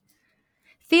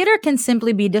Theater can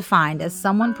simply be defined as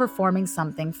someone performing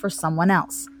something for someone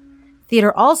else.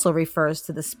 Theater also refers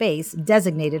to the space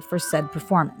designated for said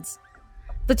performance.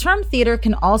 The term theater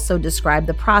can also describe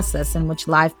the process in which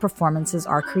live performances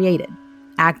are created.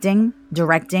 Acting,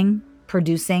 directing,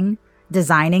 producing,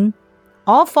 designing,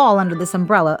 all fall under this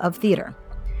umbrella of theater.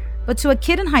 But to a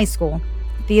kid in high school,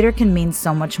 theater can mean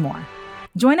so much more.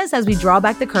 Join us as we draw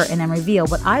back the curtain and reveal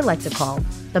what I like to call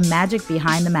the magic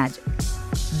behind the magic.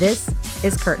 This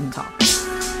is Curtain Talk.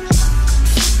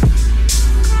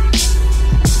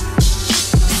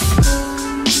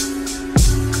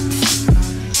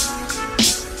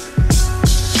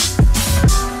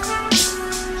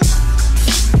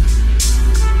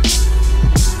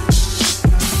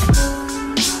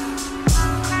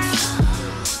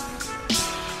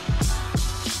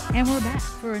 And we're back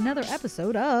for another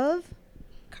episode of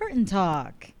Curtain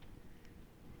Talk.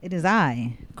 It is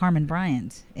I, Carmen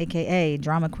Bryant, a.k.a.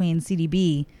 Drama Queen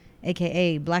CDB,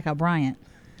 a.k.a. Blackout Bryant.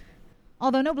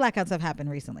 Although no blackouts have happened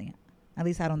recently. At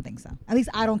least I don't think so. At least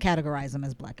I don't categorize them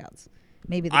as blackouts.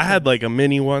 Maybe I had like a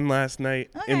mini one last night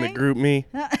in the Okay. group me.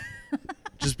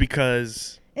 Just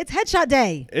because It's headshot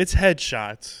day. it's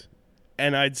headshots.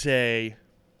 And I'd say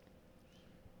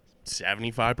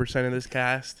 75% of this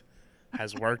cast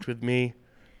has worked with me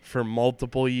for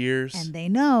multiple years. And they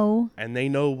know. And they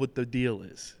know what the deal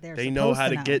is. They're They know how supposed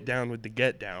to to know. get down with the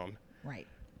get down. Right.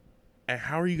 And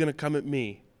how are you going to come at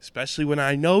me, especially when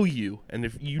I know you? And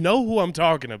if you know who I'm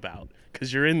talking about,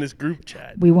 because you're in this group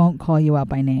chat, We won't call you out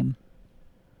by name.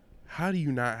 how do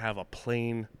you not have a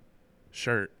plain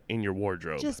shirt in your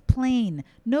wardrobe? Just plain.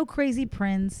 No crazy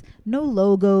prints. No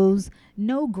logos.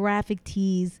 No graphic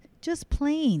tees. Just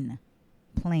plain.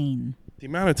 Plain. The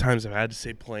amount of times I've had to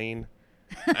say plain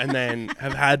and then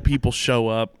have had people show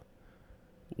up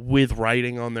with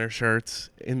writing on their shirts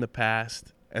in the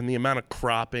past, and the amount of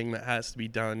cropping that has to be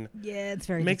done Yeah, it's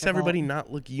very makes everybody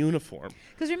not look uniform.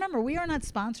 Because remember, we are not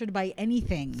sponsored by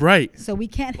anything. Right. So we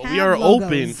can't But have we are logos.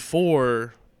 open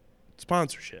for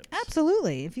sponsorships.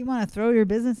 Absolutely. If you want to throw your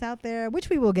business out there, which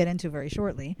we will get into very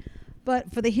shortly.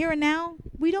 But for the here and now,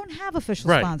 we don't have official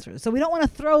Right. sponsors. So we don't want to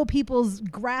throw people's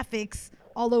graphics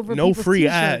all over No people's free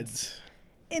t-shirts ads.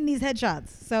 in these headshots.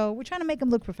 So we're trying to make them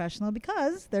look professional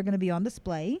because they're going to be on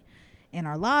display in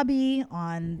our lobby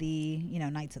on the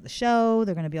nights of the show.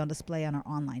 They're going to be on display on our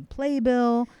online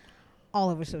playbill, all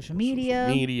over social media.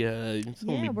 It's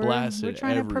going to be we're blasted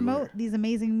trying everywhere. to promote these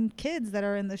amazing kids that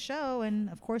are in the show, and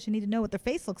of course, you need to know what their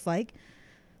face looks like,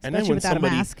 And especially then when without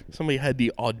a mask. somebody had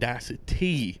the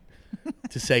audacity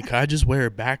to say, "Can I just wear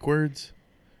it backwards?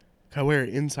 Can I wear it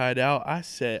inside out?" I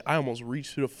said, I almost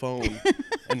reached through the phone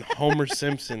and Homer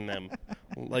Simpson them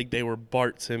like they were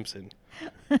Bart Simpson.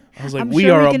 I was like, I'm we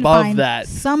sure are we can above find that.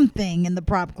 something in the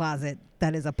prop closet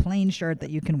that is a plain shirt that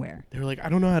you can wear. They were like, I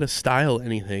don't know how to style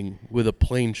anything with a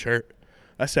plain shirt.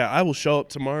 I said, I will show up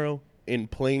tomorrow in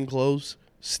plain clothes,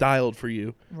 styled for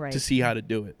you Right. to see how to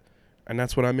do it. And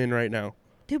that's what I'm in right now.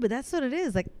 Dude, but that's what it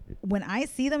is. Like when I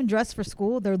see them dressed for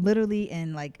school, they're literally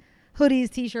in like hoodies,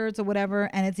 t-shirts, or whatever,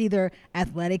 and it's either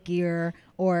athletic gear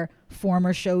or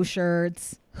former show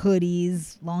shirts,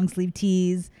 hoodies, long sleeve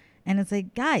tees. And it's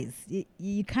like, guys,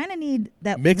 you kind of need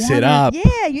that. Mix one it or- up.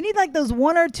 Yeah, you need like those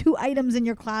one or two items in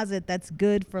your closet that's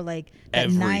good for like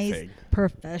that nice Everything.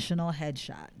 professional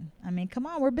headshot. I mean, come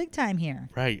on, we're big time here.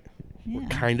 Right. We're Yeah.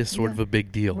 kind of sort of a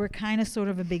big deal. We're kind of sort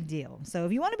of a big deal. So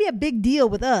if you want to be a big deal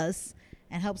with us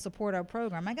and help support our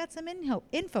program, I got some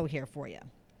info here for you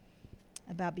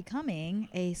about becoming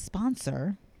a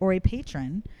sponsor or a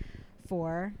patron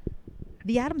for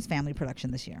the Addams Family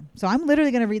production this year. So I'm literally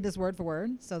going to read this word for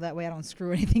word so that way I don't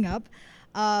screw anything up.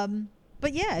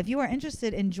 But yeah, if you are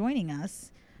interested in joining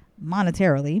us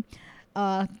monetarily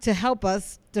to help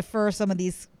us defer some of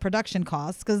these production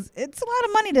costs, because it's a lot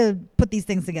of money to put these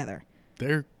things together.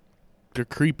 They're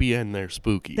creepy and they're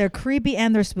spooky. They're creepy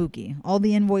and they're spooky. All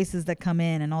the invoices that come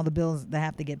in and all the bills that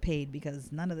have to get paid,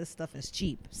 because none of this stuff is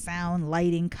cheap. Sound,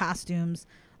 lighting, costumes,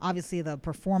 obviously the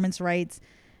performance rights.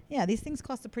 Yeah, these things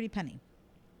cost a pretty penny.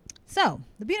 So,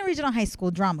 the Buena Regional High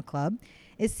School Drama Club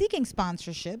is seeking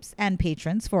sponsorships and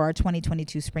patrons for our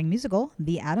 2022 spring musical,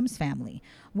 The Addams Family,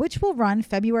 which will run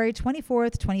February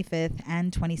 24th, 25th,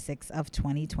 and 26th of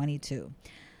 2022.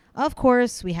 Of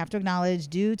course, we have to acknowledge,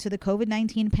 due to the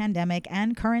COVID-19 pandemic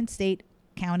and current state,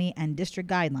 county, and district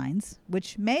guidelines,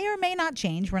 which may or may not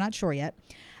change, we're not sure yet,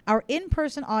 our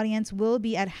in-person audience will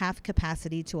be at half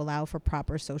capacity to allow for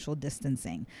proper social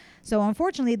distancing. So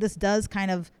unfortunately, this does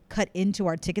kind of cut into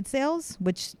our ticket sales,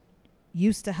 which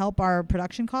used to help our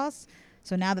production costs.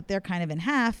 So now that they're kind of in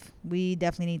half, we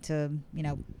definitely need to,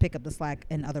 pick up the slack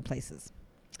in other places.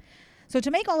 So to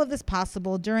make all of this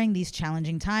possible during these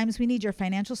challenging times, we need your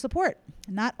financial support.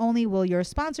 Not only will your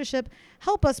sponsorship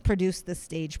help us produce this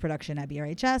stage production at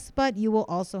BRHS, but you will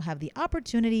also have the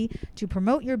opportunity to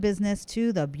promote your business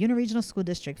to the Buena Regional School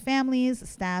District families,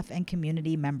 staff, and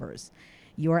community members.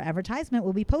 Your advertisement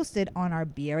will be posted on our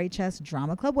BRHS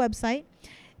Drama Club website.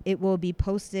 It will be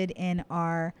posted in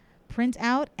our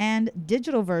printout and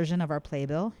digital version of our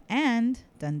playbill, and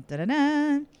dun, dun, dun,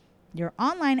 dun, your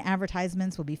online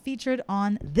advertisements will be featured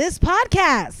on this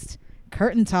podcast,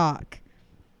 Curtain Talk.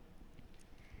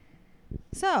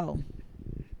 So,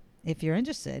 if you're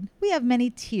interested, we have many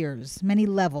tiers, many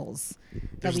levels.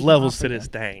 There's levels to this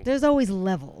thing. There's always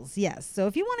levels, yes. So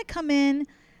if you want to come in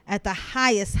at the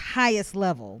highest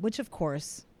level, which of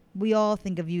course we all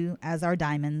think of you as our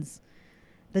diamonds,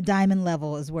 the diamond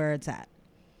level is where it's at.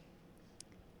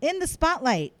 In the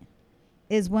spotlight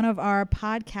is one of our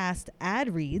podcast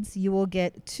ad reads. You will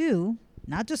get two,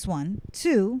 not just one,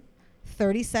 two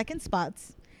 30-second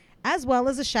spots, as well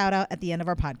as a shout out at the end of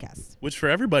our podcast. Which for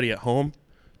everybody at home,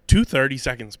 2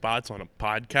 30-second spots on a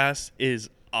podcast is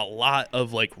a lot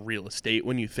of like real estate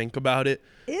when you think about it.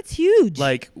 It's huge.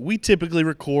 Like we typically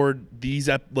record these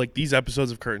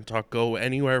episodes of Curtain Talk go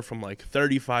anywhere from like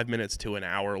 35 minutes to an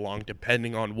hour long,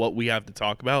 depending on what we have to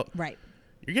talk about. Right.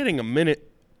 You're getting a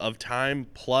minute of time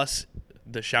plus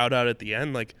the shout out at the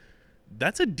end. Like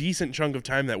that's a decent chunk of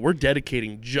time that we're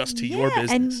dedicating just to your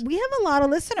business. And we have a lot of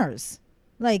listeners,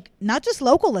 like not just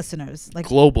local listeners, like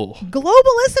global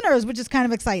listeners, which is kind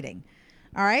of exciting.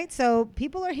 All right. So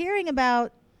people are hearing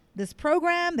about this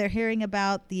program. They're hearing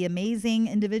about the amazing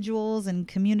individuals and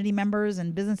community members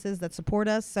and businesses that support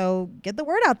us. So get the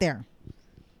word out there,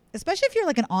 especially if you're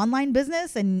like an online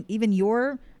business and even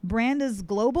your brand is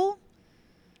global.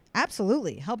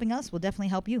 Absolutely. Helping us will definitely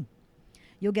help you.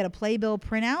 You'll get a playbill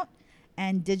printout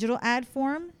and digital ad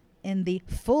form in the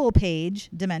full page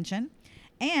dimension.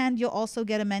 And you'll also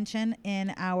get a mention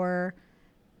in our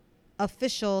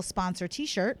official sponsor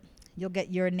t-shirt. You'll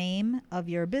get your name of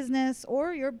your business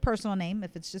or your personal name,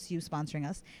 if it's just you sponsoring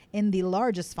us, in the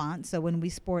largest font. So when we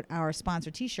sport our sponsor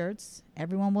t-shirts,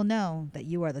 everyone will know that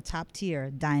you are the top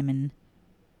tier diamond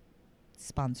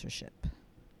sponsorship.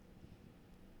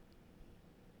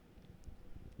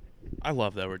 I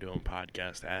love that we're doing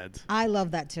podcast ads. I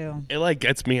love that too. It like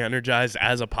gets me energized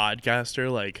as a podcaster.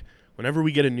 Like whenever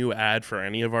we get a new ad for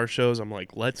any of our shows, I'm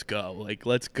like, let's go. Like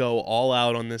let's go all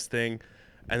out on this thing.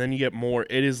 And then you get more.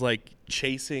 It is like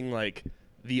chasing like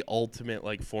the ultimate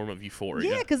like form of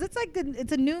euphoria. Yeah, because it's like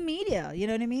it's a new media. You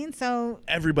know what I mean? So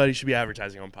everybody should be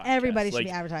advertising on podcasts. Everybody should be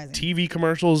advertising. TV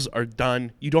commercials are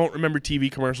done. You don't remember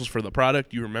TV commercials for the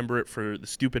product. You remember it for the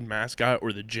stupid mascot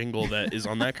or the jingle that is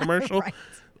on that commercial. Right.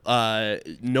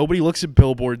 Nobody looks at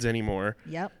billboards anymore.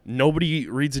 Yep. Nobody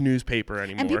reads a newspaper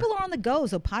anymore. And people are on the go,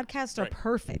 so podcasts are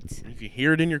perfect. You can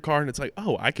hear it in your car, and it's like,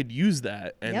 oh, I could use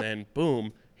that. And then,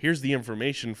 boom, here's the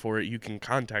information for it. You can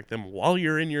contact them while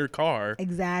you're in your car.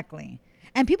 Exactly.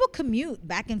 And people commute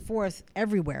back and forth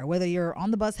everywhere, whether you're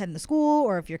on the bus heading to school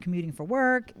or if you're commuting for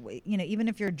work. You know, even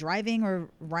if you're driving or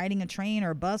riding a train or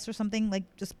a bus or something, like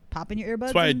just pop in your earbuds.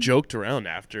 That's why I joked around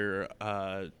after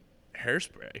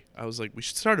Hairspray. I was like, we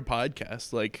should start a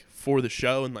podcast like for the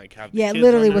show and like have it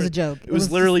literally was a joke. It was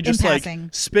literally just like passing.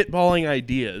 spitballing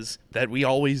ideas that we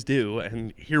always do,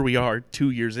 and here we are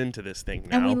 2 years into this thing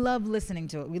now. And we love listening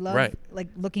to it. We love like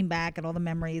looking back at all the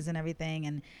memories and everything,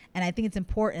 and I think it's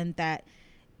important that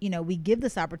we give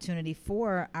this opportunity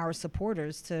for our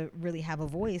supporters to really have a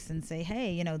voice and say,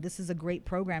 hey, this is a great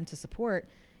program to support.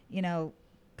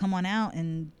 Come on out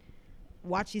and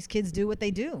watch these kids do what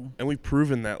they do. And we've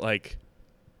proven that like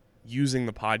using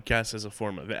the podcast as a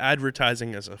form of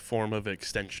advertising, as a form of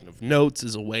extension of notes,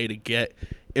 as a way to get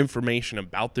information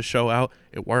about the show out,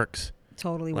 it works.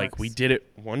 Totally works. Like we did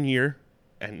it 1 year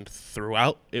and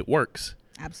throughout it works.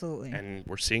 Absolutely. And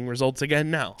we're seeing results again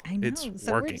now. I know. It's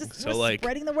so working. We're like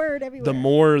spreading the word everywhere. The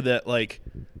more that like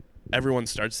everyone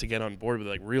starts to get on board with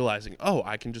like realizing, oh,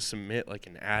 I can just submit like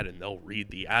an ad and they'll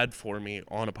read the ad for me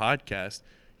on a podcast,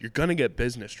 you're going to get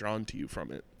business drawn to you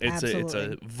from it. It's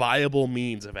a viable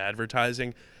means of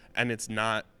advertising, and it's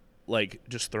not like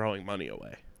just throwing money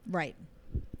away. Right.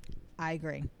 I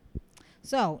agree.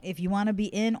 So if you want to be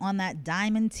in on that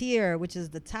diamond tier, which is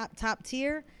the top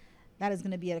tier, that is going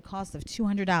to be at a cost of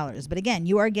 $200. But again,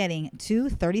 you are getting 2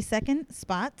 30-second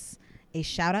spots, a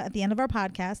shout out at the end of our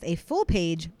podcast, a full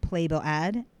page playbill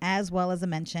ad, as well as a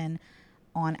mention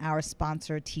on our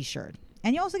sponsor t-shirt.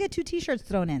 And you also get 2 t-shirts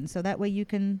thrown in, so that way you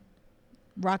can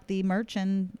rock the merch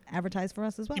and advertise for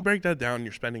us as well. You break that down,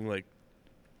 you're spending like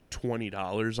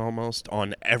 $20 almost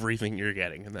on everything you're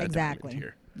getting in that diamond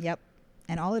tier. Yep.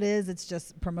 And all it is, it's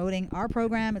just promoting our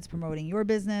program. It's promoting your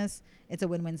business. It's a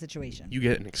win-win situation. You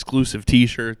get an exclusive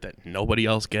T-shirt that nobody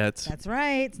else gets. That's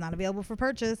right. It's not available for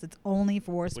purchase. It's only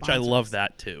for sponsors. Which I love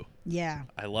that too. Yeah.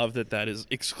 I love that is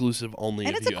exclusive only.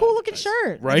 And it's a cool looking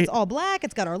shirt. Right? And it's all black.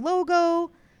 It's got our logo.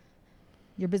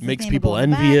 Your business makes name people will go on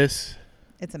the back. envious.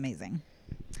 It's amazing.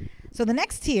 So the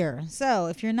next tier. So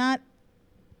if you're not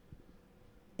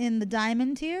in the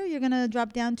diamond tier, you're going to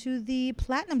drop down to the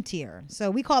platinum tier. So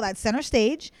we call that center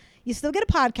stage. You still get a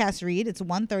podcast read. It's a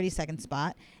 130-second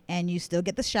spot. And you still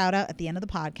get the shout out at the end of the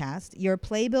podcast. Your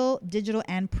playbill, digital,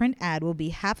 and print ad will be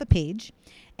half a page.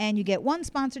 And you get one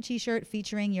sponsor t-shirt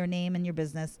featuring your name and your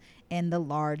business in the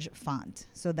large font.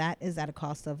 So that is at a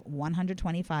cost of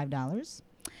 $125.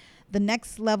 The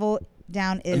next level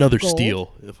down is another gold.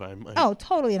 steal, if I might. Oh,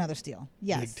 totally another steal.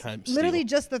 Yes. Big time Literally steal.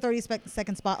 just the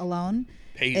 30-second spot alone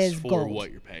Pays is for gold.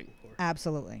 what you're paying for.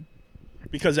 Absolutely.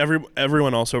 Because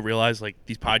everyone also realized, like,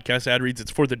 these podcast ad reads,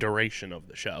 it's for the duration of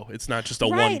the show. It's not just a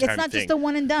Right. one-time thing. It's not just a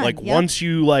one and done. Like, Yep. once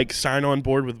you, like, sign on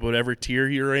board with whatever tier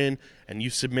you're in and you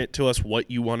submit to us what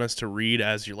you want us to read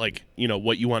as your, like, you know,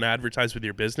 what you want to advertise with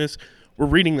your business, we're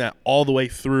reading that all the way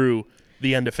through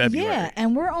the end of February. Yeah,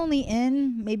 and we're only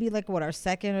in maybe like our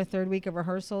second or third week of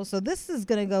rehearsal. So this is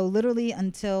going to go literally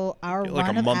until our Like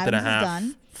run a of month and a Adams is half,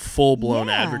 done. full-blown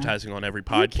Yeah. advertising on every You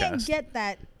podcast. can't get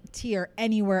that tier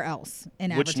anywhere else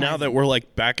in Which advertising. now that we're,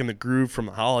 like, back in the groove from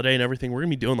the holiday and everything, we're going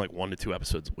to be doing, like, 1 to 2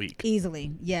 episodes a week.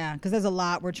 Easily, yeah, because there's a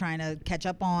lot we're trying to catch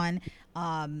up on,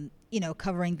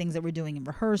 covering things that we're doing in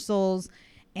rehearsals.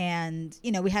 And,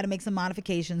 we had to make some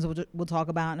modifications, we'll talk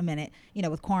about in a minute,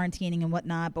 with quarantining and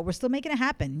whatnot, but we're still making it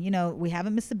happen. We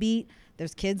haven't missed a beat.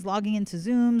 There's kids logging into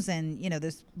Zooms and,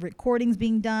 there's recordings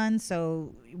being done.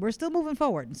 So we're still moving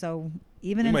forward. So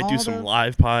even We in might all do the some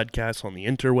live podcasts on the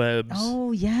interwebs.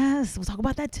 Oh, yes. We'll talk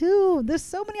about that too. There's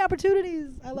so many opportunities.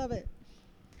 I love it.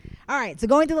 All right. So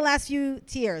going to the last few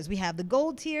tiers, we have the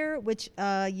gold tier, which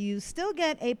you still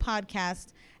get a podcast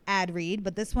ad read,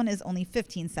 but this one is only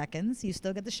 15 seconds. You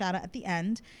still get the shout out at the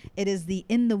end. It is the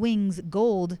In the Wings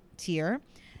gold tier.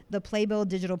 The Playbill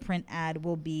digital print ad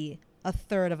will be a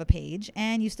third of a page,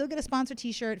 and you still get a sponsor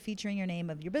t-shirt featuring your name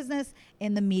of your business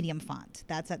in the medium font.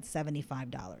 That's at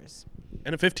 $75.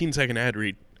 And a 15-second ad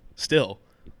read, still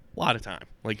a lot of time.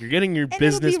 Like, you're getting your And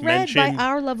business it'll be read mentioned. by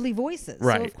our lovely voices.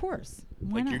 Right. So of course.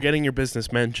 Why Like, not? you're getting your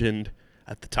business mentioned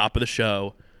at the top of the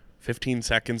show. 15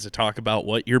 seconds to talk about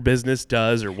what your business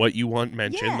does or what you want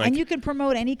mentioned. Yeah, like, and you can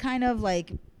promote any kind of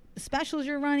like specials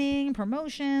you're running,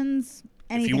 promotions,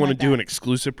 anything. if you want to like do that. an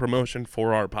exclusive promotion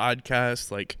for our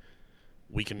podcast, like,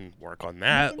 we can work on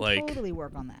that. We can Like, totally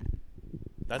work on that.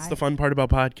 that's the fun part about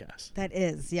podcasts. That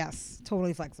is, yes,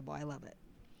 totally flexible. I love it.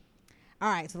 All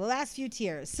right, so the last few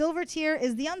tiers. Silver tier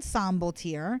is the ensemble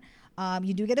tier.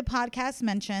 You do get a podcast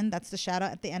mention. That's the shout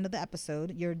out at the end of the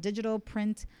episode. Your digital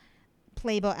print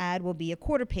Playbill ad will be a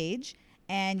quarter page,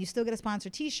 and you still get a sponsor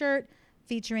t-shirt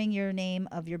featuring your name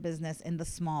of your business in the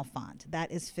small font.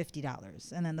 That is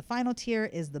 $50. And then the final tier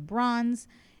is the bronze.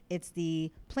 It's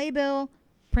the Playbill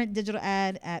print digital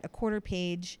ad at a quarter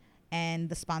page and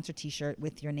the sponsor t-shirt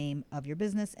with your name of your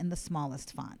business in the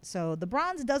smallest font. So the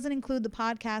bronze doesn't include the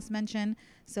podcast mention,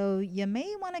 so you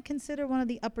may want to consider one of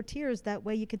the upper tiers. That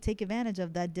way you could take advantage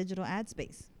of that digital ad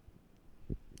space.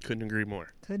 Couldn't agree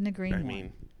more. Couldn't agree I more.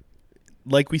 mean,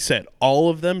 like we said, all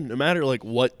of them, no matter like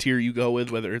what tier you go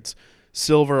with, whether it's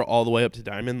silver all the way up to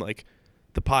diamond, like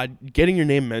getting your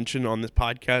name mentioned on this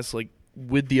podcast, like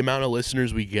with the amount of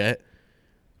listeners we get,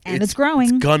 And it's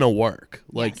growing. It's gonna work.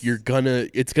 Like, Yes.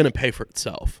 it's gonna pay for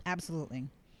itself. Absolutely.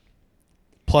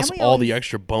 Plus And we all the always-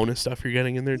 extra bonus stuff you're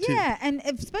getting in there too. Yeah, and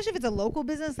especially if it's a local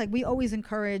business, like we always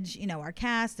encourage, our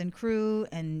cast and crew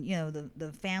and,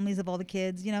 the families of all the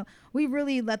kids, we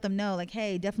really let them know, like,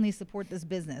 hey, definitely support this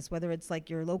business, whether it's like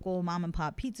your local mom and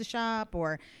pop pizza shop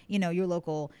or, your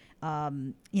local,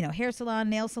 hair salon,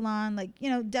 nail salon, like,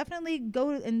 definitely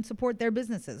go and support their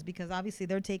businesses because obviously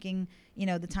they're taking,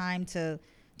 the time to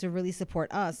really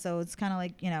support us. So it's kind of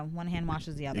like, one hand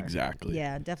washes the other. Exactly.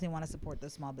 Yeah, definitely want to support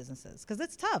those small businesses because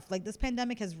it's tough. Like this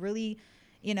pandemic has really,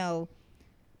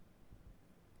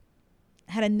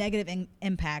 had a negative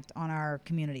impact on our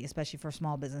community, especially for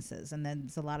small businesses. And then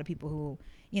there's a lot of people who,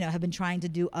 have been trying to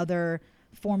do other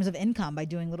forms of income by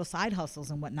doing little side hustles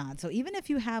and whatnot. So even if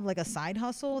you have like a side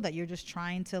hustle that you're just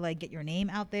trying to like get your name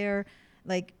out there,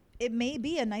 like it may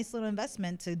be a nice little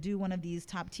investment to do one of these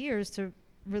top tiers to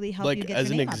really help you Like, get as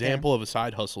your an name out there. example of a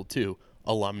side hustle too,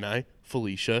 alumni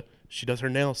Felicia, she does her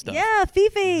nail stuff. Yeah,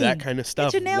 Fifi. That kind of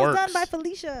stuff Get your nails works. done by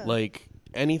Felicia. Like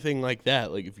anything like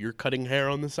that. Like if you're cutting hair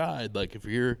on the side, like if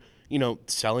you're,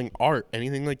 selling art,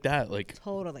 anything like that. Like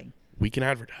Totally. we can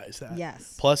advertise that.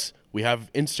 Yes. Plus, we have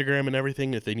Instagram and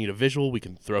everything. If they need a visual, we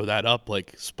can throw that up,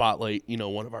 like spotlight,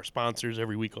 one of our sponsors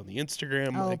every week on the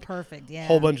Instagram. Oh, like, perfect. Yeah.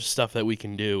 whole bunch of stuff that we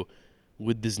can do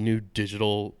with this new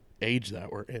digital age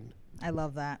that we're in. I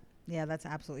love that. Yeah, that's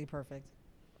absolutely perfect.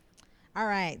 All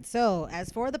right. So,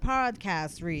 as for the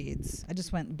podcast reads, I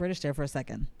just went British there for a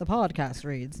second. The podcast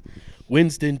reads.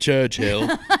 Winston Churchill.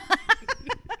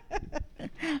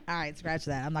 All right, scratch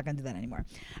that. I'm not going to do that anymore.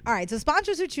 All right, so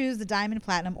sponsors who choose the Diamond,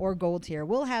 Platinum, or Gold tier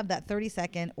will have that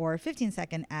 30-second or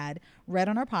 15-second ad read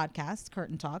on our podcast,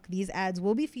 Curtain Talk. These ads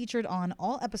will be featured on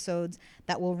all episodes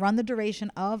that will run the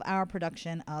duration of our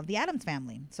production of The Addams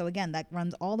Family. So again, that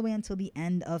runs all the way until the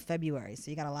end of February. So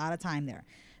you got a lot of time there.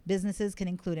 Businesses can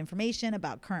include information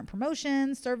about current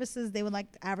promotions, services they would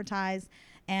like to advertise,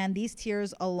 and these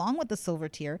tiers, along with the silver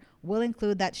tier, will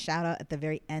include that shout out at the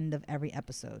very end of every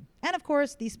episode. And of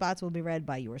course, these spots will be read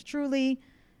by yours truly,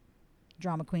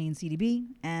 Drama Queen CDB,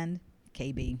 and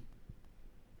KB.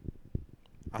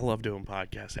 I love doing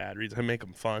podcast ad reads. I make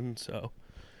them fun, so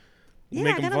Yeah,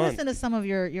 make I them gotta fun. listen to some of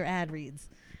your ad reads.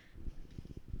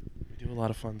 We do a lot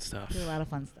of fun stuff. Do a lot of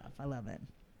fun stuff. I love it.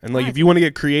 And like, Alright, if you want to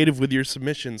get creative with your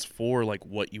submissions for like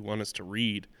what you want us to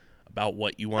read about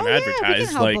what you want we advertised,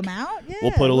 can help like them out. Yeah,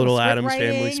 we'll put a little script Addams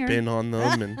Family writing or spin on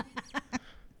them, and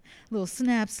little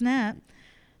snap.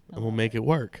 we'll make it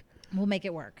work. We'll make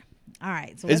it work. All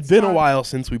right. So It's let's been a talk- while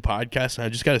since we podcast, and I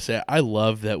just got to say, I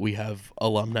love that we have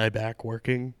alumni back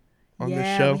working on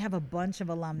this show. we have a bunch of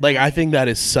alumni. Like, I think that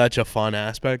is such a fun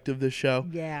aspect of this show.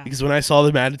 Yeah. Because when I saw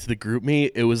them added to the group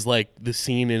meet, it was like the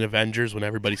scene in Avengers when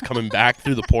everybody's coming back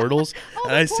through the portals. Oh,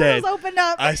 And the I said, portals opened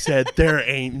up. I said, there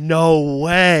ain't no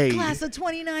way. Class of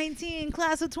 2019,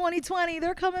 class of 2020,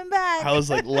 they're coming back. I was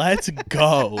like, let's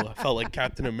go. I felt like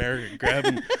Captain America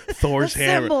grabbing Thor's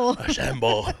Assemble. hammer.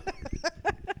 Assemble.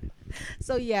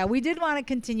 So yeah, we did want to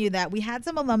continue that. We had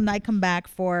some alumni come back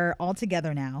for All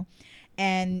Together Now,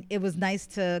 and it was nice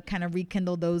to kind of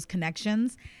rekindle those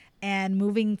connections. And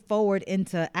moving forward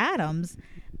into Addams,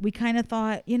 we kind of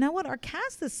thought, you know what, our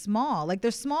cast is small. Like,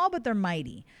 they're small, but they're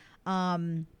mighty.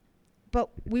 But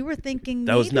we were thinking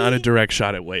That was not a maybe- direct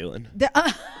shot at Waylon.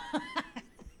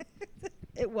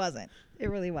 It wasn't. It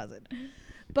really wasn't.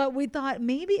 But we thought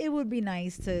maybe it would be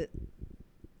nice to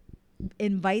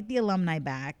invite the alumni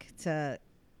back to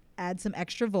add some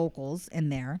extra vocals in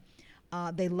there.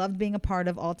 They loved being a part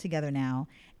of All Together Now.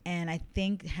 And I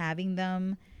think having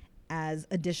them as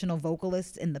additional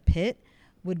vocalists in the pit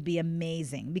would be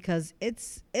amazing, because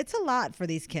it's a lot for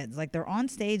these kids. Like, they're on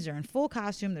stage, they're in full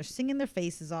costume, they're singing their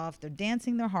faces off, they're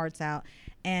dancing their hearts out,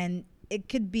 and it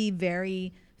could be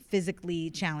very physically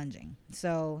challenging.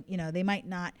 So, they might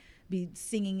not be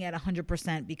singing at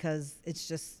 100% because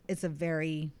it's a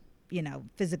very,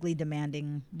 physically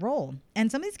demanding role.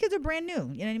 And some of these kids are brand new,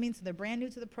 you know what I mean? So they're brand new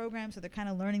to the program, so they're kind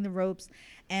of learning the ropes.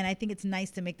 And I think it's nice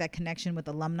to make that connection with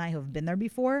alumni who have been there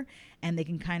before, and they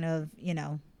can kind of,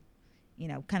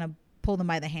 kind of pull them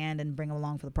by the hand and bring them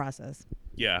along for the process.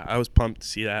 Yeah, I was pumped to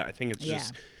see that. I think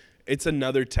it's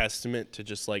another testament to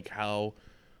just like how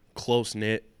close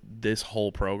knit this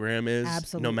whole program is.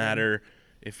 Absolutely. No matter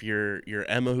if you're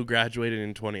Emma, who graduated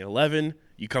in 2011,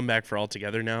 you come back for All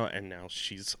Together Now, and now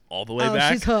she's all the way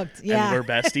back. She's hooked. Yeah. And we're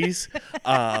besties.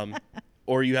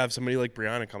 Or you have somebody like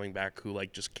Brianna coming back who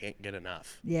like just can't get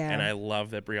enough. Yeah. And I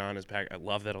love that Brianna's back. I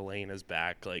love that Elena's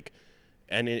back. Like,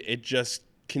 and it just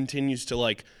continues to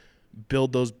like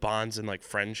build those bonds and like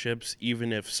friendships,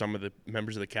 even if some of the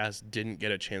members of the cast didn't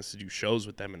get a chance to do shows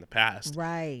with them in the past.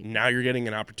 Right. Now you're getting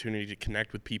an opportunity to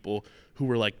connect with people who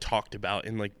were like talked about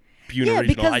in like Buena Regional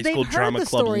because High School they've heard Drama the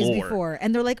Club stories lore. before,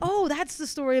 and they're like, "Oh, that's the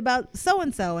story about so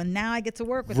and so," and now I get to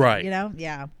work with Right. them,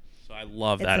 Yeah, So I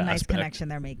love it's that a nice aspect. connection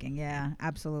they're making. Yeah,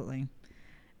 absolutely.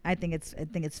 I think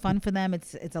it's fun for them.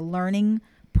 It's a learning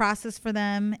process for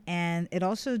them, and it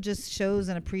also just shows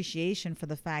an appreciation for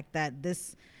the fact that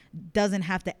this doesn't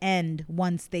have to end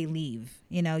once they leave.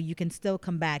 You can still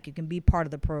come back. You can be part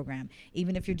of the program.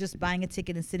 Even if you're just buying a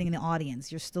ticket and sitting in the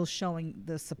audience, you're still showing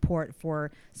the support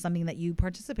for something that you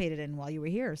participated in while you were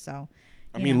here. So,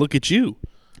 I mean, look at you.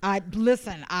 I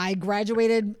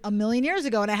graduated a million years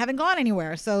ago and I haven't gone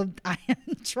anywhere. So I am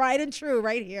tried and true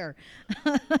right here.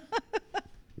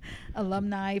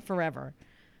 Alumni forever.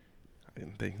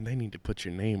 They need to put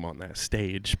your name on that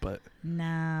stage, but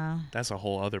Nah. that's a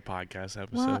whole other podcast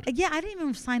episode. Well, yeah, I didn't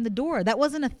even sign the door. That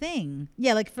wasn't a thing.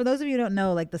 Yeah, like for those of you who don't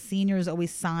know, like the seniors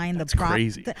always sign That's the prop.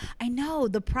 crazy. I know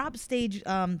the prop stage.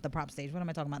 What am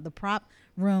I talking about? The prop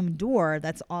room door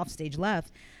that's off stage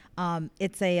left.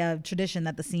 It's a tradition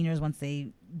that the seniors, once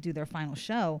they do their final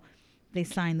show, they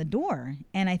sign the door.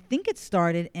 And I think it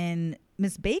started in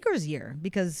Miss Baker's year,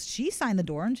 because she signed the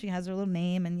door and she has her little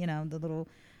name and, the little,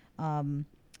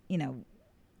 you know,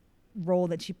 role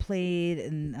that she played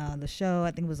in the show.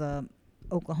 I think it was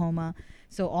Oklahoma.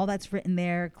 So all that's written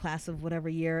there, class of whatever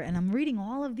year. And I'm reading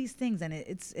all of these things, and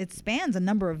it spans a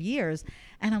number of years.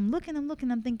 And I'm looking,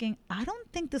 I'm thinking, I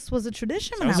don't think this was a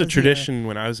tradition when I was That was a tradition here.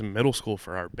 when I was in middle school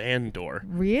for our band door.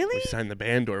 Really? We signed the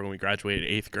band door when we graduated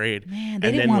 8th grade. Man, they And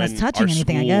didn't then want us when touching our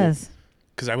anything, I school- guess.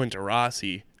 Because I went to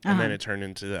Rossi, and then Uh-huh. it turned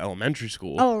into the elementary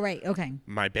school. Oh, right. Okay.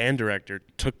 My band director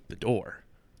took the door.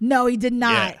 No, he did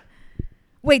not. Yeah.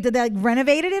 Wait, did they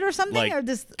renovated it or something? Like, or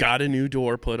just got a new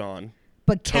door put on,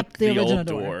 but took kept the original old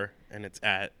door? and it's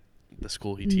at the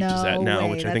school he teaches No at now,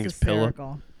 way. which I think That's is Pilla.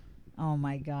 hysterical. Oh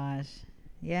my gosh.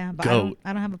 Yeah, but Goat.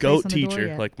 I don't have a place Goat on the door teacher,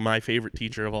 yet. like my favorite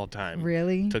teacher of all time.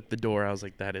 Really? Took the door. I was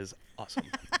like, that is awesome.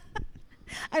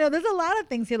 I know there's a lot of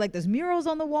things here. Like there's murals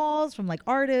on the walls from like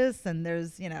artists, and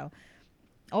there's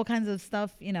all kinds of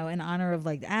stuff in honor of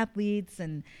like athletes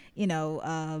and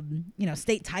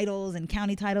state titles and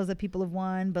county titles that people have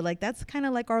won. But like that's kind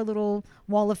of like our little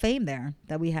wall of fame there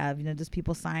that we have. Just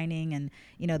people signing and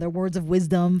their words of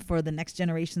wisdom for the next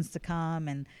generations to come.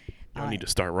 And I need to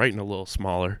start writing a little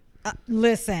smaller.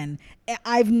 listen,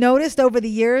 I've noticed over the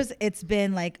years it's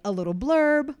been like a little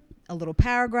blurb, a little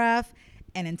paragraph,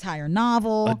 an entire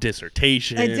novel, A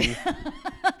dissertation.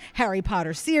 Harry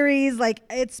Potter series. Like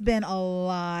it's been a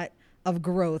lot of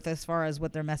growth as far as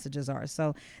what their messages are.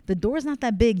 So the door's not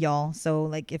that big, y'all. So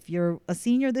like if you're a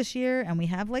senior this year and we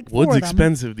have like four Wood's of them,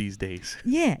 expensive these days.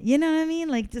 yeah, you know what I mean?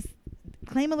 Like just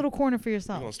claim a little corner for I'm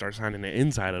yourself. going to start signing the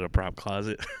inside of the prop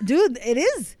closet. Dude, it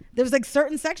is. There's like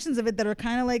certain sections of it that are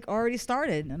kind of like already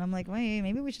started. And I'm like, wait,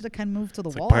 maybe we should have kind of moved to the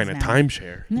It's walls like buying a now.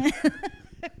 timeshare.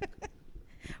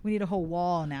 We need a whole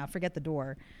wall now. Forget the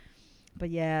door. But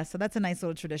yeah, so that's a nice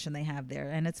little tradition they have there.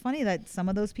 And it's funny that some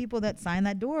of those people that sign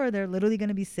that door, they're literally going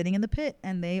to be sitting in the pit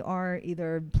and they are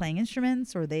either playing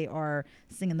instruments or they are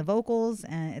singing the vocals.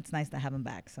 And it's nice to have them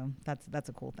back. So that's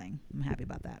a cool thing. I'm happy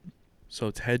about that. So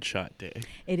it's headshot day.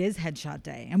 It is Headshot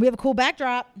Day. And we have a cool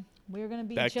backdrop. We're going to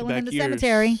be chilling in the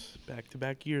cemetery.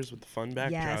 Back-to-back years with the fun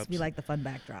backdrops. Yes, we like the fun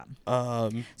backdrop.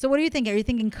 Um, So what are you thinking? Are you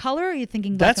thinking color or are you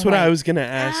thinking black that's and what white? I was going to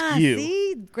ask you.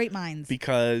 See? Great minds.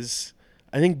 Because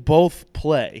I think both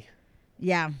play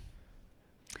Yeah.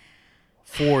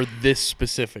 for this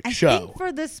specific I show. think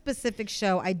for this specific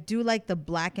show, I do like the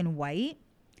black and white,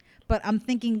 but I'm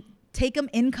thinking take them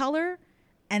in color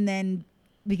and then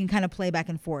we can kind of play back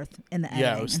and forth in the editing.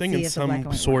 Yeah, I was and thinking see if the black and some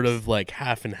white sort works. of like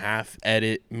half and half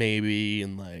edit maybe,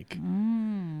 and like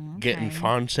getting Okay.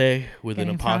 Fonse with an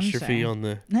Getting apostrophe Fonse. on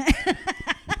the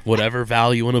whatever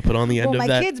vowel you want to put on the end Well, my of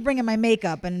that. kid's bringing my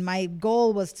makeup, and my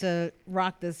goal was to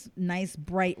rock this nice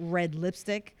bright red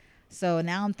lipstick. So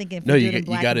now I'm thinking if No, we do you it in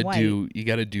black gotta and white. you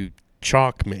gotta do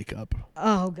chalk makeup.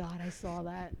 Oh God, I saw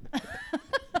that.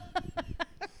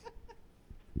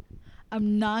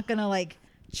 I'm not gonna like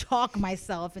chalk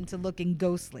myself into looking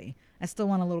ghostly. I still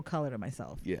want a little color to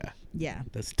myself. Yeah, Yeah,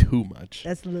 that's too much.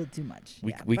 that's a little too much.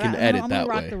 We- Yeah. we But can I'm edit gonna that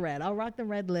rock way. the red. I'll rock the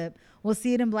red lip. We'll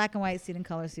see it in black and white, see it in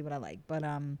color, see what I like. But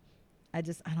I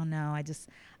don't know.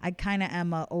 I kind of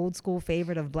am a old school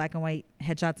favorite of black and white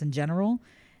headshots in general.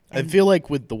 I feel like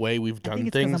with the way we've I done think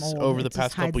it's 'cause I'm things old. over It the just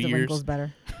past hides couple the years, wrinkles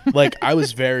better. like I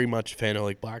was very much a fan of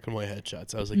like black and white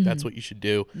headshots. I was like, that's what you should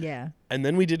do. Yeah. And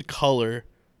then we did color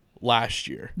last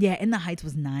year, Yeah, In the Heights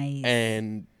was nice.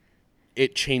 and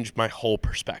it changed my whole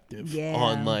perspective Yeah.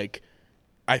 on like.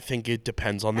 I think it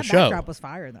depends on the that show. backdrop was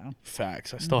fire though.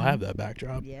 Facts. I still have that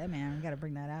backdrop. Yeah, man, we got to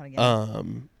bring that out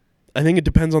again. I think it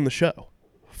depends on the show.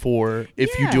 For if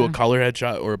you do a Yeah. color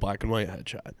headshot or a black and white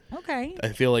headshot, Okay. I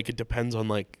feel like it depends on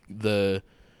like the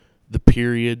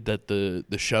period that the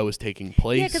show is taking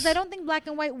place. Yeah, because I don't think black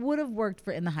and white would have worked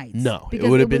for In the Heights. No, it because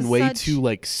would have been was way such- too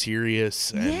like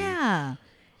serious. And Yeah.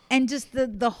 And just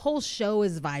the whole show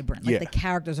is vibrant. Like Yeah. the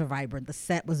characters are vibrant. The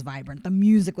set was vibrant. The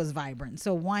music was vibrant.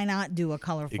 So why not do a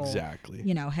colorful, Exactly.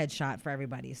 headshot for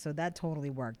everybody? So that totally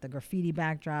worked. The graffiti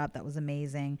backdrop, that was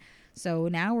amazing. So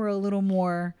now we're a little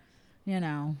more,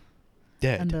 on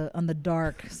Dead. the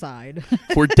dark side.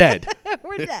 We're dead.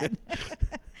 We're dead.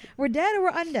 We're dead or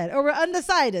we're undead or we're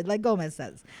undecided, like Gomez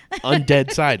says.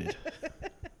 Undead sided.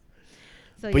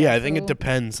 So But yeah, I think so it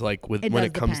depends like with It when does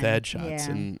it comes depend. to headshots.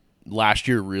 Yeah. And last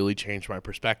year really changed my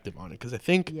perspective on it. Because I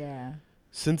think Yeah.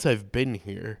 since I've been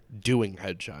here doing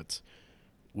headshots,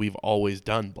 we've always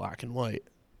done black and white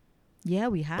Yeah,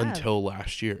 we have. until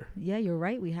last year. Yeah, you're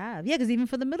right. We have. Yeah, because even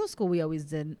for the middle school, we always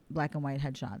did black and white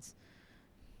headshots.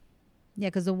 Yeah,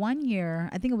 because the one year,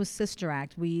 I think it was Sister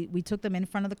Act, we took them in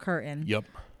front of the curtain. Yep.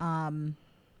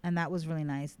 and that was really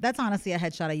nice. That's honestly a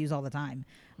headshot I use all the time.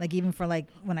 Like even for like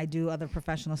when I do other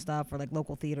professional stuff or like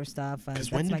local theater stuff. Because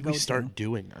That's when my did we go-to. start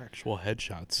doing actual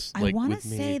headshots? I Like want to with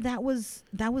me, say that was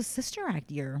Sister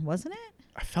Act year, wasn't it?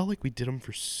 I felt like we did them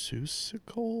for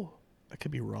Seussical. I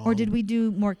could be wrong. Or did we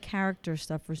do more character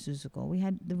stuff for Seussical?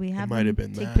 Did we have might them have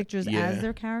been take that, pictures yeah. as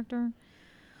their character?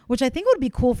 Which I think would be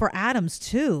cool for Adams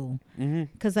too. Mm-hmm.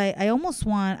 Because I almost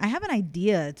want, I have an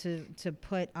idea to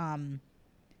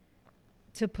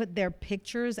put their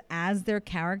pictures as their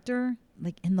character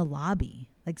like in the lobby,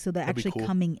 like so they're That'd be actually cool.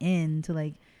 coming in to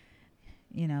like,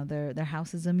 you know, their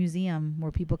house is a museum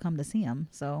where people come to see them.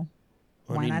 So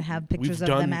why not have pictures of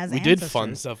them as we ancestors? did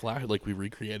fun stuff last, like we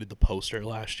recreated the poster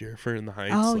last year for In the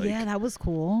Heights. Oh like, yeah, that was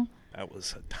cool. that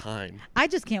was a time. I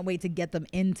just can't wait to get them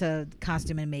into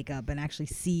costume and makeup and actually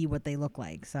see what they look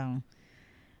like. So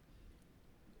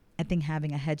I think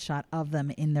having a headshot of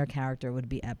them in their character would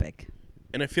be epic.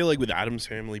 And I feel like with Addams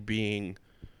Family being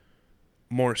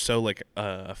more so like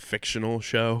a fictional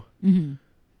show, Mm-hmm.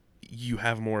 you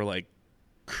have more like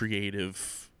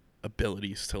creative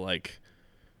abilities to like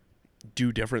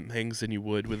do different things than you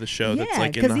would with a show that's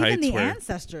like In the even Heights the where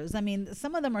ancestors. I mean,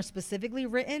 some of them are specifically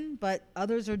written, but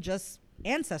others are just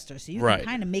ancestors. So you Right. can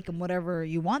kind of make them whatever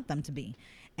you want them to be,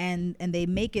 and they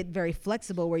make it very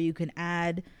flexible where you can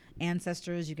add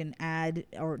ancestors, you can add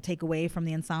or take away from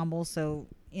the ensemble. So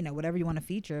you know whatever you want to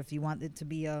feature. If you want it to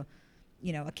be a,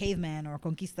 you know, a caveman or a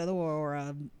conquistador or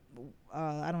a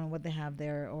I don't know what they have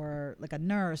there, or like a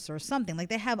nurse or something. Like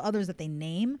they have others that they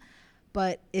name.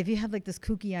 But if you have like this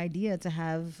kooky idea to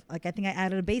have, like, I think I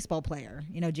added a baseball player.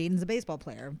 You know, Jaden's a baseball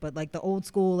player, but like the old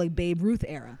school, like Babe Ruth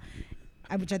era,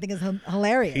 which I think is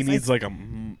hilarious. he needs like a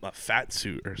fat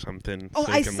suit or something. Oh,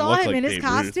 so he I can saw look him like in his Babe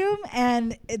Ruth. costume,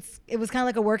 and it was kind of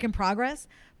like a work in progress,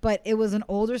 but it was an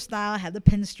older style, had the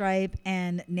pinstripe,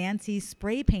 and Nancy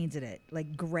spray painted it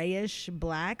like grayish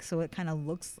black, so it kind of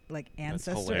looks like That's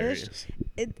ancestor-ish. hilarious.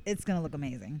 It's gonna look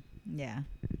amazing. Yeah.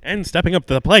 And stepping up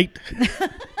to the plate.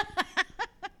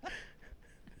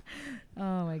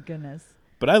 Oh my goodness.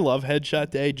 But I love Headshot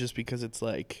Day just because it's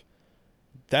like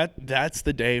that's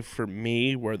the day for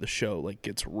me where the show like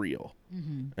gets real.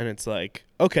 Mm-hmm. And it's like,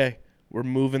 okay, we're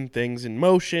moving things in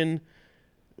motion.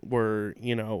 We're,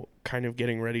 you know, kind of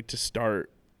getting ready to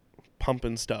start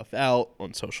pumping stuff out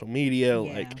on social media.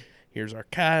 Yeah. Like, here's our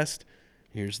cast.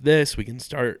 Here's this. We can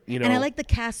start, you know. And I like the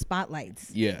cast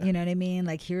spotlights. Yeah. You know what I mean?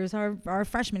 Like, here's our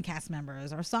freshman cast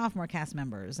members, our sophomore cast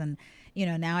members. And, you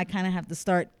know, now I kind of have to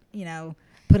start, you know,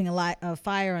 putting a lot of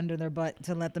fire under their butt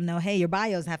to let them know, hey, your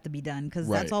bios have to be done, because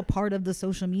that's Right. all part of the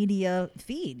social media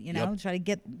feed, you know, Yep. try to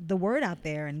get the word out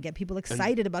there and get people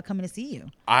excited about coming to see you.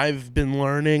 I've been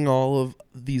learning all of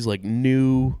these like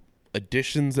new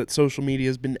additions that social media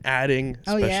has been adding,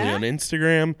 Oh, especially yeah? on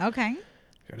Instagram. Okay.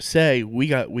 Gotta say, we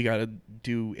gotta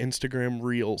do Instagram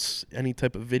Reels. Any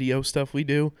type of video stuff we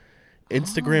do,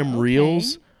 Instagram okay.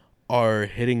 Reels are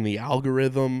hitting the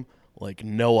algorithm like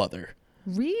no other.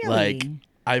 Really? Like,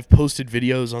 I've posted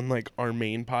videos on like our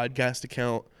main podcast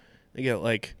account. They get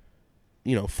like,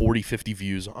 you know, 40, 50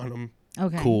 views on them.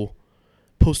 Okay. Cool.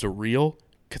 Post a reel,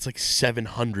 gets like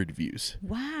 700 views,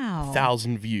 Wow.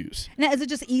 1,000 views. Now, is it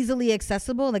just easily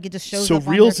accessible? Like, it just shows So up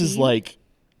on Reels their is feed? like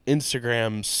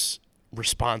Instagram's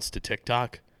response to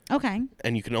TikTok. Okay.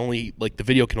 And you can only, like, the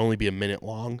video can only be a minute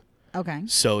long. Okay.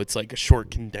 So it's like a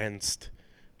short, condensed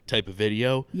type of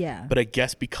video. Yeah. But I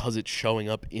guess because it's showing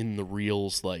up in the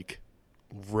Reels, like,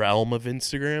 realm of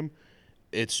Instagram,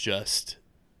 it's just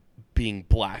being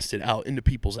blasted out into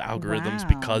people's algorithms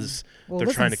Wow. because Well, they're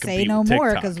listen, trying to compete say no with more,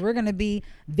 TikTok. because we're going to be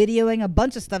videoing a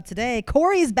bunch of stuff today.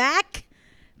 Corey's back.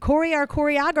 Corey, our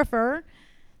choreographer.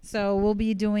 So we'll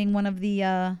be doing one of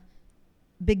the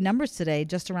big numbers today,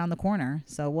 just around the corner.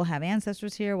 So we'll have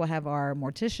ancestors here. We'll have our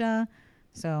Morticia.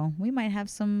 So we might have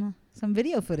some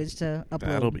video footage to upload.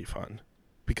 That'll be fun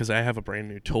because I have a brand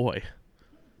new toy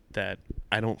that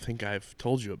I don't think I've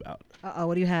told you about. Uh-oh,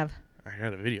 what do you have? I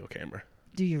got a video camera.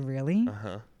 Do you really?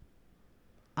 Uh-huh.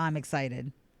 I'm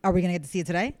excited. Are we going to get to see it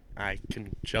today? I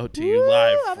can show it to you Woo,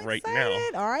 live I'm right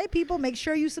excited. now. All right, people, make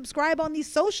sure you subscribe on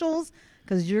these socials,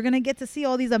 because you're going to get to see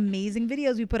all these amazing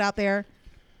videos we put out there.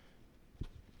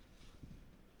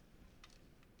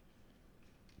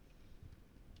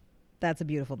 That's a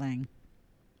beautiful thing.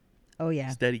 Oh, yeah.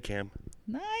 Steadicam.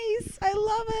 Nice. I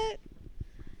love it.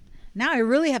 Now I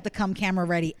really have to come camera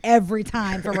ready every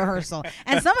time for rehearsal.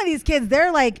 And some of these kids,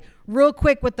 they're like real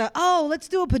quick with the, oh, let's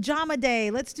do a pajama day.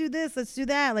 Let's do this. Let's do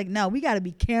that. Like, no, we got to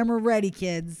be camera ready,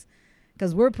 kids,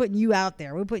 because we're putting you out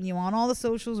there. We're putting you on all the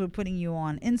socials. We're putting you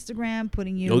on Instagram,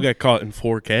 putting you. You'll get caught in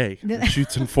 4K. It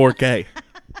shoots in 4K.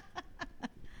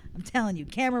 I'm telling you,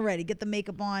 camera ready. Get the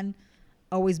makeup on.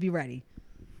 Always be ready.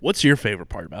 What's your favorite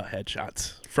part about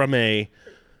headshots? From a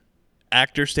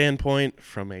actor standpoint,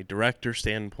 from a director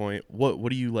standpoint, what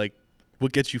do you like?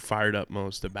 What gets you fired up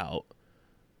most about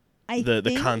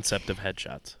the concept of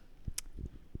headshots?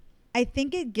 I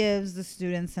think it gives the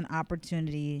students an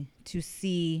opportunity to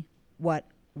see what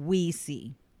we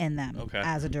see in them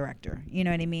as a director. You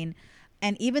know what I mean?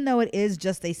 And even though it is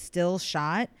just a still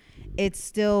shot, it's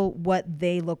still what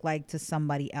they look like to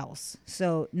somebody else.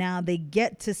 So now they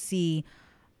get to see,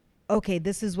 okay,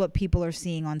 this is what people are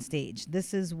seeing on stage.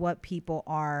 This is what people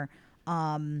are,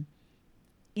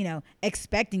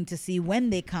 expecting to see when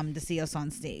they come to see us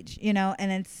on stage,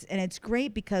 and it's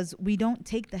great because we don't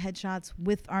take the headshots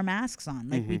with our masks on.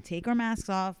 Like we take our masks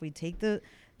off, we take the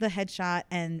headshot,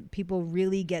 and people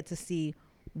really get to see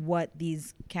what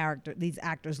these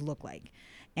actors look like.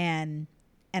 And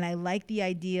I like the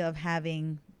idea of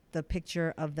having the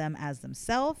picture of them as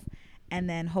themselves, and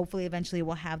then hopefully eventually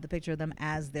we'll have the picture of them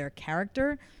as their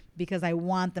character, because I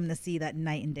want them to see that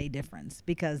night and day difference.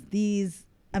 Because the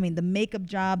makeup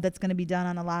job that's going to be done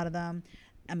on a lot of them,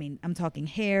 I'm talking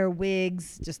hair,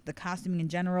 wigs, just the costuming in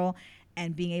general,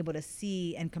 and being able to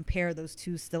see and compare those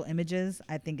two still images,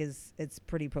 I think it's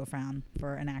pretty profound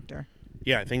for an actor.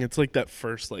 Yeah, I think it's like that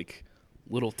first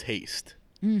little taste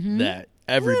that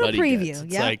everybody preview, gets.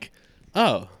 It's like,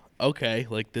 oh, okay,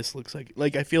 like this looks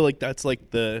like I feel like that's like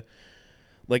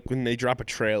when they drop a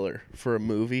trailer for a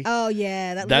movie. Oh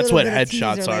yeah, that's what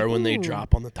headshots are when they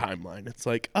drop on the timeline. It's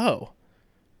like, oh,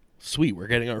 sweet, we're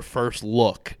getting our first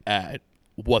look at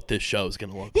what this show is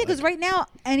going to look like. Yeah, because right now,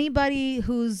 anybody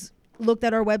who's looked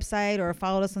at our website or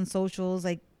followed us on socials,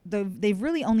 like they've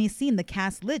really only seen the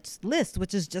cast list,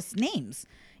 which is just names.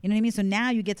 You know what I mean? So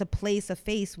now you get to place a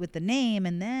face with the name,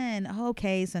 and then,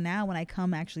 okay, so now when I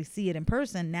come actually see it in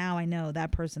person, now I know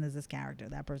that person is this character.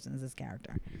 That person is this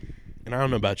character. And I don't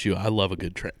know about you, I love a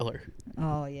good trailer.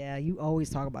 Oh, yeah. You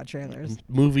always talk about trailers.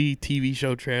 Movie, TV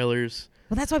show trailers.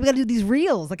 Well, that's why we got to do these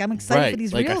reels. Like, I'm excited for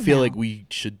these reels I feel now. like we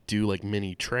should do,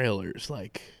 mini trailers,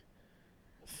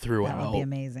 throughout. That would be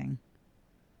amazing.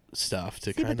 Stuff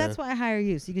to See, but that's why I hire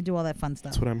you, so you can do all that fun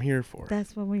stuff. That's what I'm here for.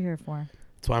 That's what we're here for.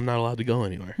 That's why I'm not allowed to go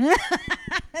anywhere.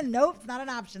 Nope, it's not an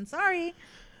option. Sorry.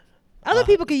 Other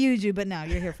people could use you, but no,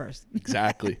 you're here first.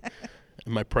 Exactly.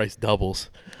 And my price doubles.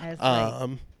 That's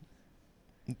right.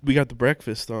 We got the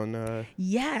breakfast on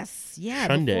yes. Yeah.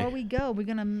 Sunday. Before we go, we're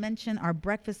going to mention our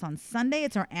breakfast on Sunday.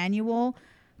 It's our annual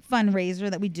fundraiser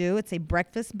that we do. It's a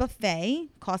breakfast buffet.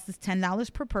 Cost is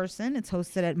 $10 per person. It's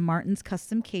hosted at Martin's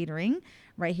Custom Catering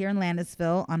right here in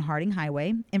Landisville on Harding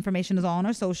Highway. Information is all on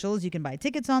our socials. You can buy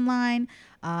tickets online.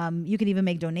 You can even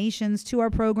make donations to our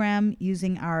program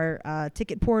using our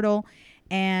ticket portal.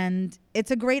 And it's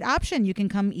a great option. You can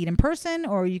come eat in person,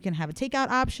 or you can have a takeout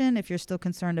option if you're still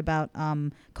concerned about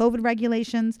COVID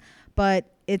regulations.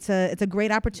 But it's a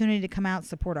great opportunity to come out,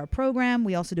 support our program.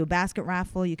 We also do a basket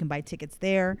raffle. You can buy tickets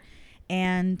there.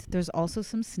 And there's also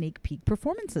some sneak peek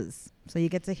performances. So you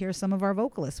get to hear some of our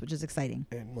vocalists, which is exciting.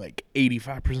 And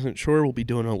 85% sure we'll be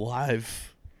doing a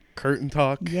live curtain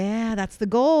talk. Yeah, that's the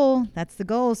goal.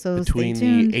 So between stay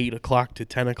tuned. The 8 o'clock to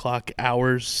 10 o'clock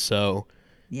hours. So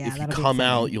yeah, if you come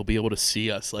out, you'll be able to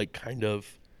see us And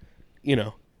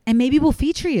maybe we'll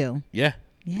feature you. Yeah.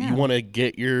 Yeah. You want to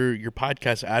get your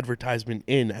podcast advertisement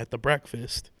in at the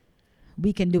breakfast.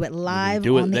 We can do it live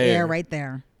on the air right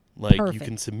there. Perfect. You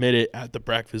can submit it at the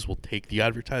breakfast. We'll take the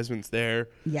advertisements there.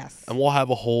 Yes. And we'll have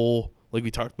a whole, like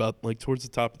we talked about, towards the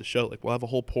top of the show, we'll have a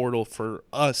whole portal for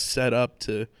us set up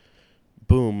to,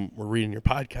 boom, we're reading your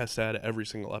podcast ad every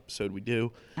single episode we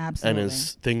do. Absolutely. And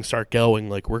as things start going,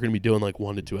 we're going to be doing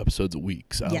 1 to 2 episodes a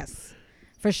week. So yes,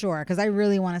 for sure. Because I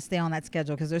really want to stay on that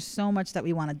schedule, because there's so much that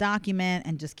we want to document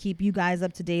and just keep you guys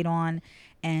up to date on,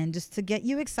 and just to get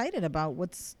you excited about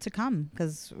what's to come.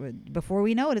 Because before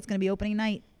we know it, it's going to be opening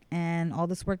night. And all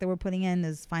this work that we're putting in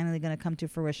is finally going to come to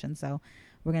fruition. So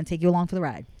we're going to take you along for the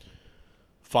ride.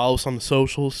 Follow us on the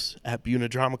socials at Buna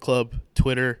Drama Club,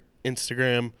 Twitter,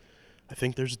 Instagram. I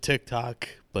think there's a TikTok.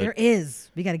 But there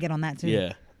is. We got to get on that too.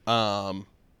 Yeah.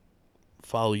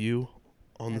 Follow you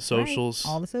on the socials.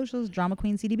 Right. All the socials. Drama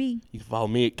Queen CDB. You can follow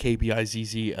me at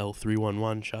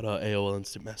KBIZZL311. Shout out AOL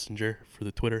Instant Messenger for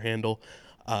the Twitter handle.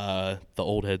 The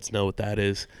old heads know what that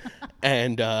is.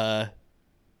 And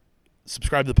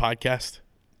subscribe to the podcast,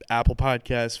 Apple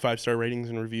Podcasts, 5-star ratings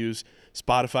and reviews.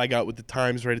 Spotify got with the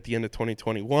times right at the end of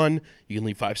 2021. You can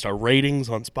leave 5-star ratings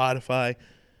on Spotify.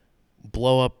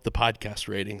 Blow up the podcast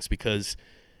ratings, because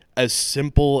as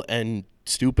simple and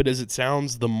stupid as it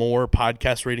sounds, the more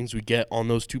podcast ratings we get on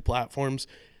those two platforms,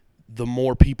 the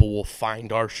more people will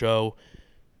find our show,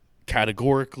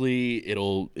 categorically.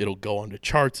 It'll go onto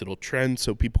charts. It'll trend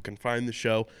so people can find the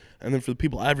show. And then for the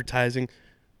people advertising,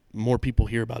 more people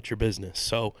hear about your business.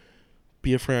 So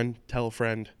be a friend, tell a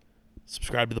friend,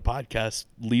 subscribe to the podcast,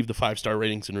 leave the 5-star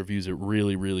ratings and reviews. It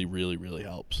really, really, really, really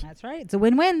helps. That's right. It's a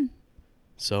win-win.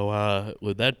 So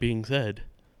with that being said,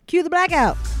 Cue the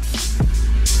blackout.